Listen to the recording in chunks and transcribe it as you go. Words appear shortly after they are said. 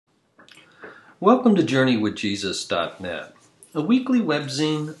Welcome to JourneyWithJesus.net, a weekly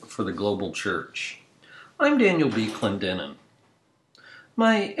webzine for the global church. I'm Daniel B. Clendenin.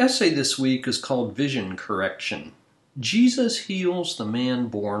 My essay this week is called Vision Correction. Jesus Heals the Man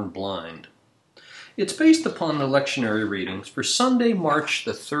Born Blind. It's based upon the lectionary readings for Sunday, March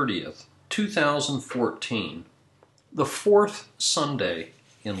the 30th, 2014, the fourth Sunday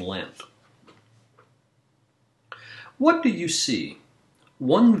in Lent. What do you see?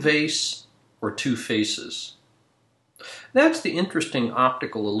 One vase or two faces? That's the interesting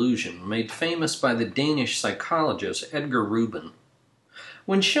optical illusion made famous by the Danish psychologist Edgar Rubin.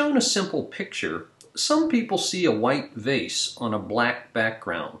 When shown a simple picture, some people see a white vase on a black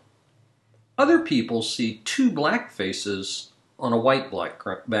background. Other people see two black faces on a white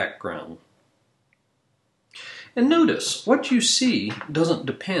background. And notice, what you see doesn't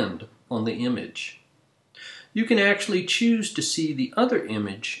depend on the image. You can actually choose to see the other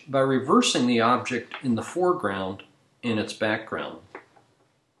image by reversing the object in the foreground and its background.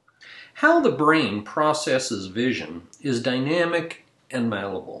 How the brain processes vision is dynamic and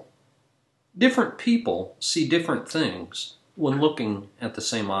malleable. Different people see different things when looking at the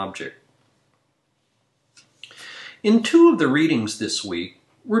same object. In two of the readings this week,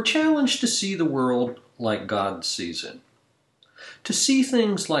 we're challenged to see the world like God sees it. To see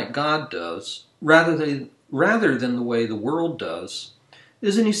things like God does, rather than the way the world does,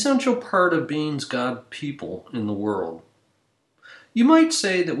 is an essential part of being God's people in the world. You might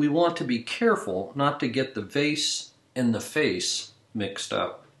say that we want to be careful not to get the vase and the face mixed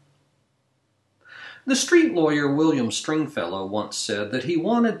up. The street lawyer William Stringfellow once said that he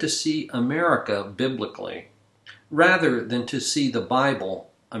wanted to see America biblically, rather than to see the Bible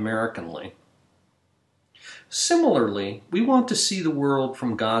Americanly. Similarly, we want to see the world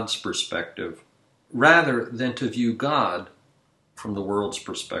from God's perspective, rather than to view God from the world's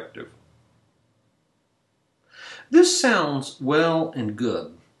perspective. This sounds well and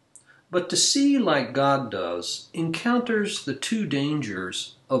good, but to see like God does encounters the two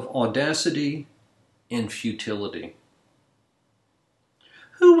dangers of audacity and futility.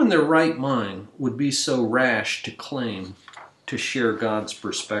 Who in their right mind would be so rash to claim to share God's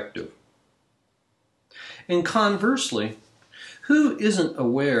perspective? And conversely, who isn't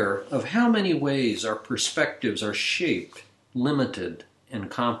aware of how many ways our perspectives are shaped, limited, and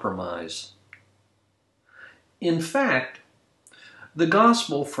compromised? In fact, the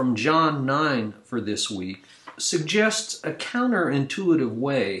Gospel from John 9 for this week suggests a counterintuitive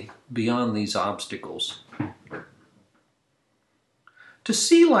way beyond these obstacles. To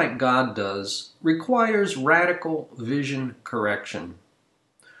see like God does requires radical vision correction,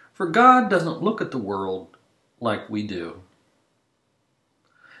 for God doesn't look at the world like we do.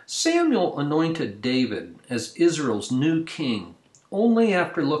 Samuel anointed David as Israel's new king only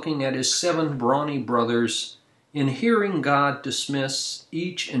after looking at his 7 brawny brothers and hearing God dismiss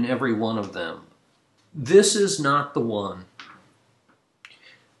each and every one of them. This is not the one.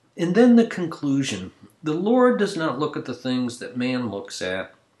 And then the conclusion. The Lord does not look at the things that man looks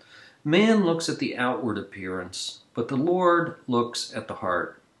at. Man looks at the outward appearance, but the Lord looks at the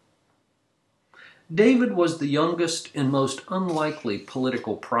heart. David was the youngest and most unlikely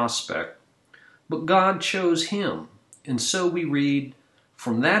political prospect, but God chose him, and so we read,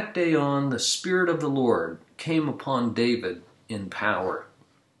 "From that day on, the Spirit of the Lord came upon David in power."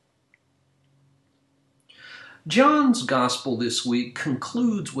 John's Gospel this week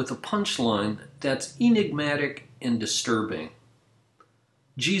concludes with a punchline that's enigmatic and disturbing.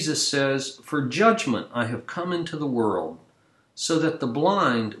 Jesus says, "For judgment I have come into the world, so that the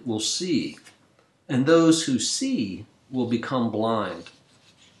blind will see, and those who see will become blind."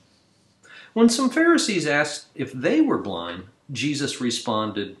 When some Pharisees asked if they were blind, Jesus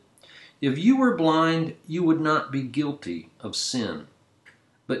responded, "If you were blind, you would not be guilty of sin.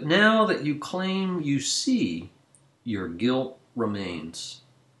 But now that you claim you see, your guilt remains."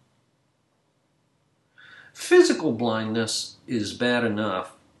 Physical blindness is bad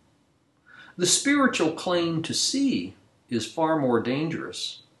enough. The spiritual claim to see is far more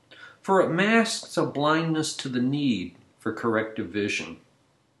dangerous, for it masks a blindness to the need for corrective vision.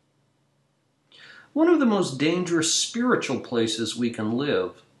 One of the most dangerous spiritual places we can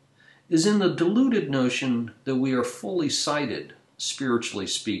live is in the deluded notion that we are fully sighted, spiritually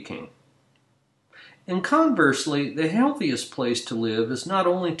speaking. And conversely, the healthiest place to live is not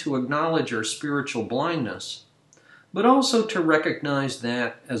only to acknowledge our spiritual blindness, but also to recognize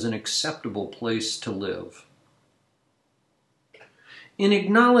that as an acceptable place to live. In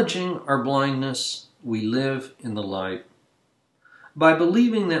acknowledging our blindness, we live in the light. By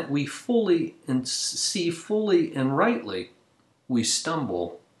believing that we fully and see fully and rightly, we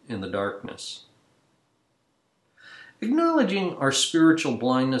stumble in the darkness. Acknowledging our spiritual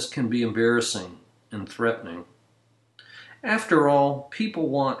blindness can be embarrassing and threatening. After all, people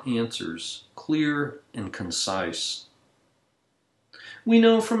want answers, clear and concise. We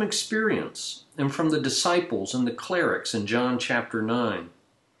know from experience and from the disciples and the clerics in John chapter 9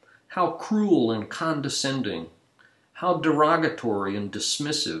 how cruel and condescending, how derogatory and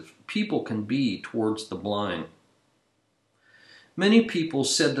dismissive people can be towards the blind. Many people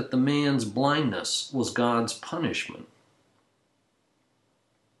said that the man's blindness was God's punishment.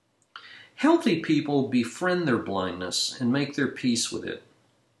 Healthy people befriend their blindness and make their peace with it.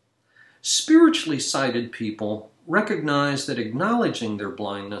 Spiritually sighted people recognize that acknowledging their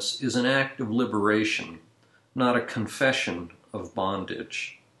blindness is an act of liberation, not a confession of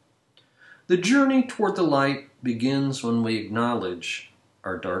bondage. The journey toward the light begins when we acknowledge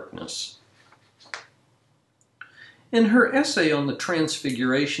our darkness. In her essay on the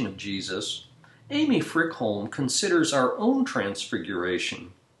transfiguration of Jesus, Amy Frickholm considers our own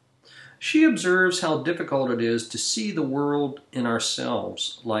transfiguration. She observes how difficult it is to see the world in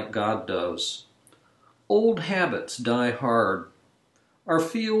ourselves like God does. Old habits die hard. Our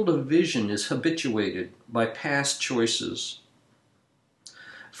field of vision is habituated by past choices.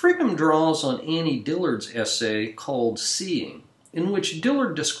 Frickham draws on Annie Dillard's essay called Seeing, in which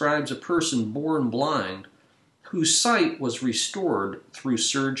Dillard describes a person born blind whose sight was restored through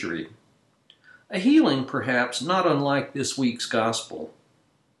surgery. A healing, perhaps, not unlike this week's gospel.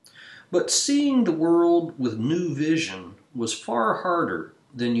 But seeing the world with new vision was far harder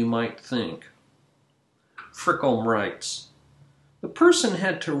than you might think. Frickholm writes, the person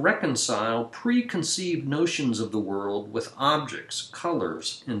had to reconcile preconceived notions of the world with objects,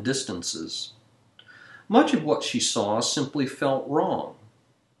 colors, and distances. Much of what she saw simply felt wrong.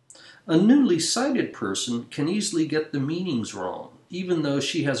 A newly sighted person can easily get the meanings wrong, even though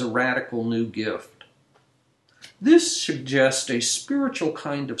she has a radical new gift. This suggests a spiritual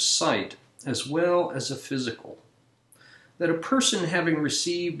kind of sight as well as a physical. That a person having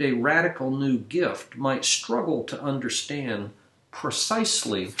received a radical new gift might struggle to understand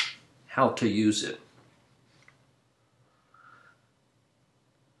precisely how to use it.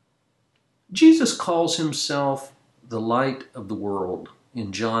 Jesus calls himself the light of the world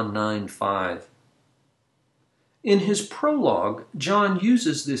in John 9:5. In his prologue, John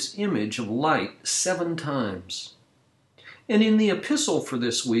uses this image of light 7 times. And in the epistle for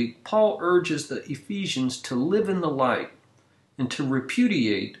this week, Paul urges the Ephesians to live in the light and to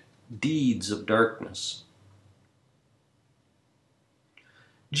repudiate deeds of darkness.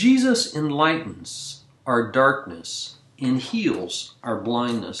 Jesus enlightens our darkness and heals our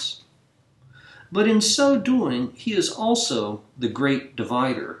blindness. But in so doing, he is also the great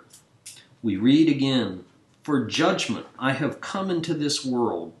divider. We read again, for judgment I have come into this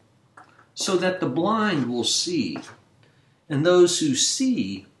world, so that the blind will see, and those who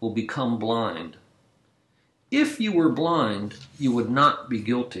see will become blind. If you were blind, you would not be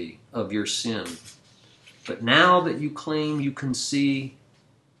guilty of your sin. But now that you claim you can see,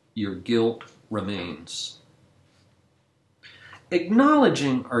 your guilt remains.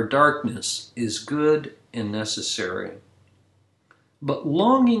 Acknowledging our darkness is good and necessary, but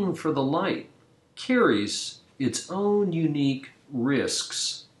longing for the light carries its own unique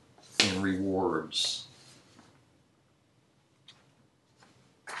risks and rewards.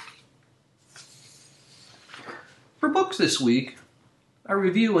 For books this week, I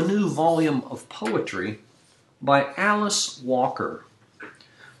review a new volume of poetry by Alice Walker.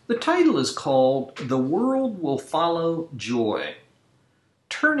 The title is called The World Will Follow Joy,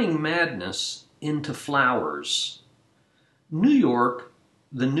 Turning Madness into Flowers. New York,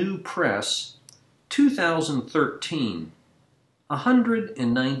 The New Press, 2013,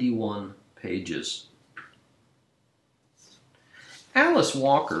 191 pages. Alice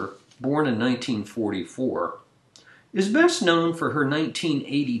Walker, born in 1944, is best known for her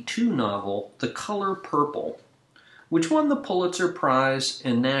 1982 novel, The Color Purple, which won the Pulitzer Prize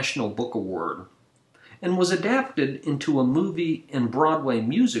and National Book Award, and was adapted into a movie and Broadway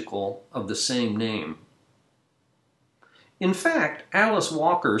musical of the same name. In fact, Alice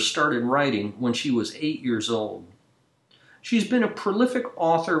Walker started writing when she was 8 years old. She's been a prolific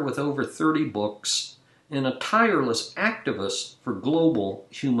author with over 30 books and a tireless activist for global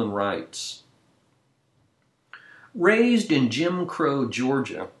human rights. Raised in Jim Crow,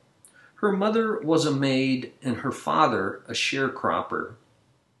 Georgia, her mother was a maid and her father a sharecropper.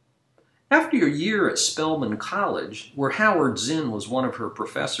 After a year at Spelman College, where Howard Zinn was one of her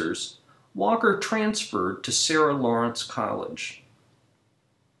professors, Walker transferred to Sarah Lawrence College.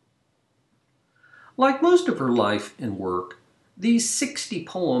 Like most of her life and work, These 60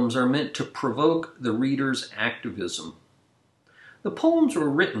 poems are meant to provoke the reader's activism. The poems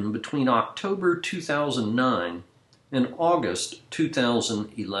were written between October 2009 and August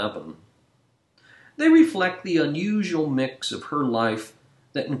 2011. They reflect the unusual mix of her life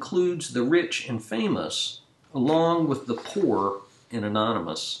that includes the rich and famous, along with the poor and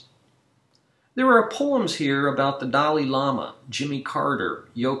anonymous. There are poems here about the Dalai Lama, Jimmy Carter,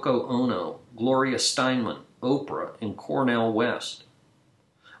 Yoko Ono, Gloria Steinem, Oprah, and Cornel West,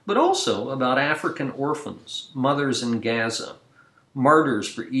 but also about African orphans, mothers in Gaza, martyrs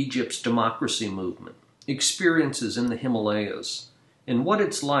for Egypt's democracy movement, experiences in the Himalayas, and what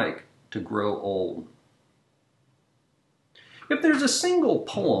it's like to grow old. If there's a single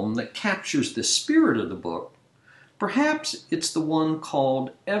poem that captures the spirit of the book, perhaps it's the one called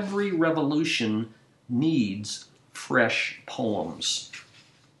Every Revolution Needs Fresh Poems.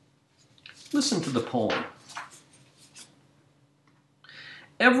 Listen to the poem.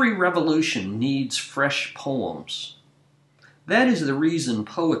 Every revolution needs fresh poems. That is the reason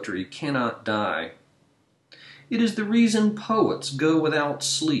poetry cannot die. It is the reason poets go without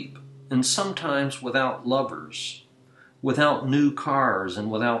sleep, and sometimes without lovers, without new cars, and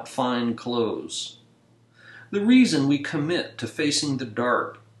without fine clothes. The reason we commit to facing the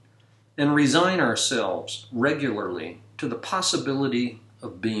dark and resign ourselves regularly to the possibility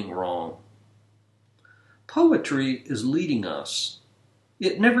of being wrong. Poetry is leading us.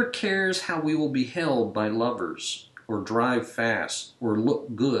 It never cares how we will be held by lovers, or drive fast, or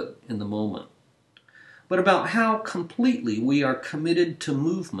look good in the moment, but about how completely we are committed to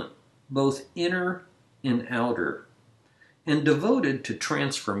movement, both inner and outer, and devoted to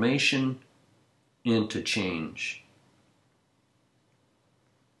transformation and to change.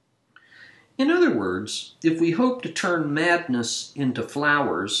 In other words, if we hope to turn madness into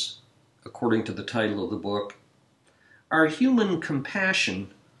flowers, according to the title of the book, our human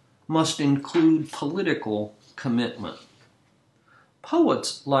compassion must include political commitment.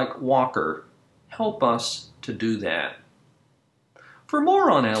 Poets like Walker help us to do that. For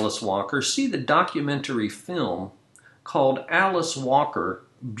more on Alice Walker, see the documentary film called Alice Walker,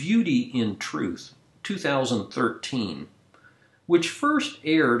 Beauty in Truth, 2013, which first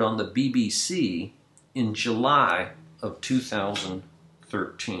aired on the BBC in July of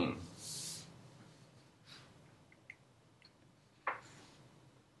 2013.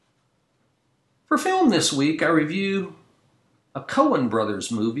 For film this week, I review a Coen Brothers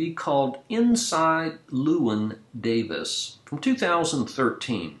movie called Inside Llewyn Davis from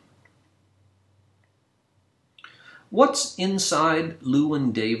 2013. What's inside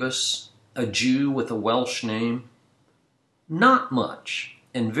Llewyn Davis, a Jew with a Welsh name? Not much,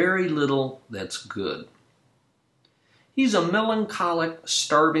 and very little that's good. He's a melancholic,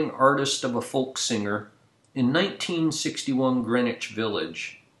 starving artist of a folk singer in 1961 Greenwich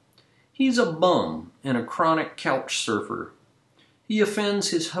Village. He's a bum and a chronic couch surfer. He offends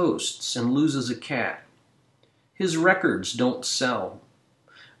his hosts and loses a cat. His records don't sell.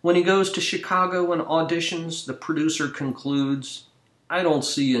 When he goes to Chicago and auditions, the producer concludes, "I don't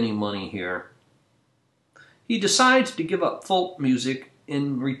see any money here." He decides to give up folk music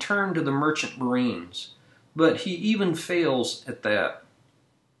and return to the Merchant Marines, but he even fails at that.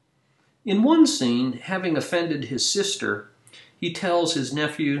 In one scene, having offended his sister, he tells his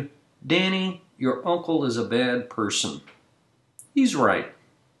nephew, "Danny, your uncle is a bad person." He's right.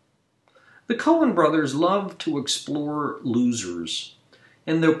 The Coen brothers love to explore losers,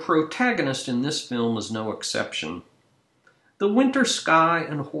 and the protagonist in this film is no exception. The winter sky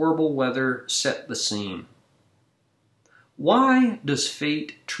and horrible weather set the scene. Why does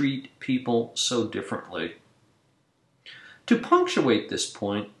fate treat people so differently? To punctuate this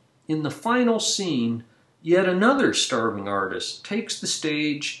point, in the final scene, yet another starving artist takes the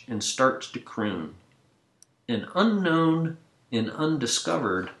stage and starts to croon. An unknown and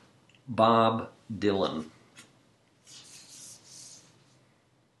undiscovered Bob Dylan.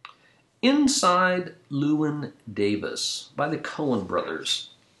 Inside Llewyn Davis by the Coen brothers.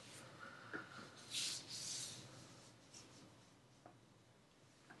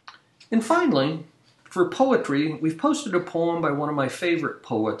 And finally, for poetry, we've posted a poem by one of my favorite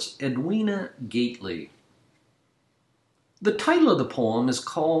poets, Edwina Gately. The title of the poem is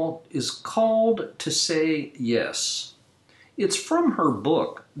called To Say Yes. It's from her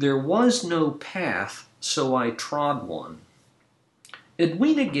book, There Was No Path, So I Trod One.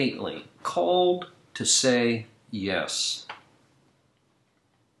 Edwina Gately, Called to Say Yes.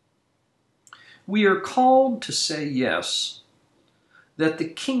 We are called to say yes, that the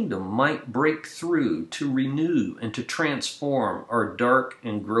kingdom might break through to renew and to transform our dark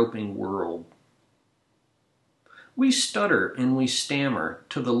and groping world. We stutter and we stammer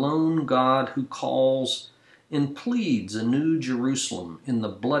to the lone God who calls and pleads a new Jerusalem in the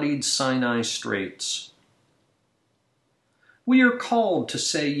bloodied Sinai Straits. We are called to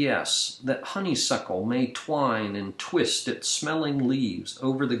say yes, that honeysuckle may twine and twist its smelling leaves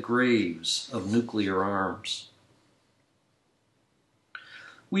over the graves of nuclear arms.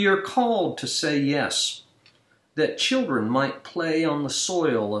 We are called to say yes, that children might play on the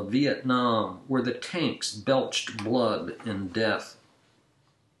soil of Vietnam where the tanks belched blood and death.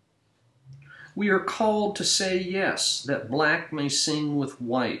 We are called to say yes, that black may sing with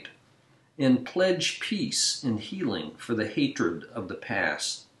white and pledge peace and healing for the hatred of the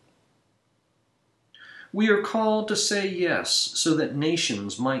past. We are called to say yes, so that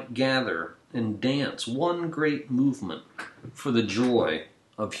nations might gather and dance one great movement for the joy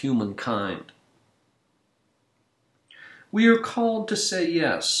of humankind. We are called to say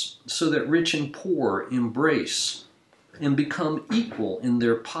yes, so that rich and poor embrace and become equal in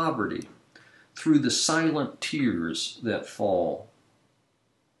their poverty through the silent tears that fall.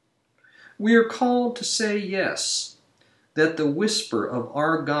 We are called to say yes, that the whisper of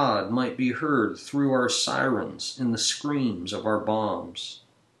our God might be heard through our sirens and the screams of our bombs.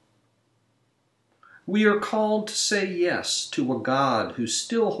 We are called to say yes to a God who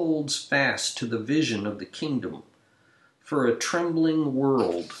still holds fast to the vision of the kingdom for a trembling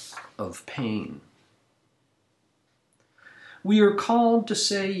world of pain. We are called to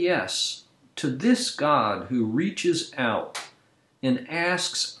say yes to this God who reaches out and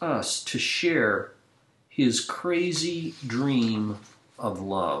asks us to share his crazy dream of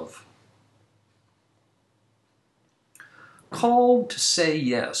love. Called to Say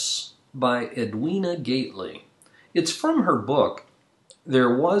Yes by Edwina Gately. It's from her book,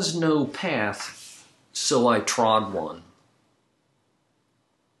 There Was No Path, So I Trod One.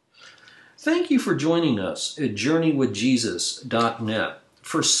 Thank you for joining us at JourneyWithJesus.net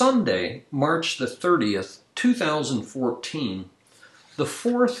for Sunday, March the 30th, 2014, the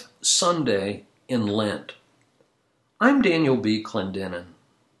fourth Sunday in Lent. I'm Daniel B. Clendenin.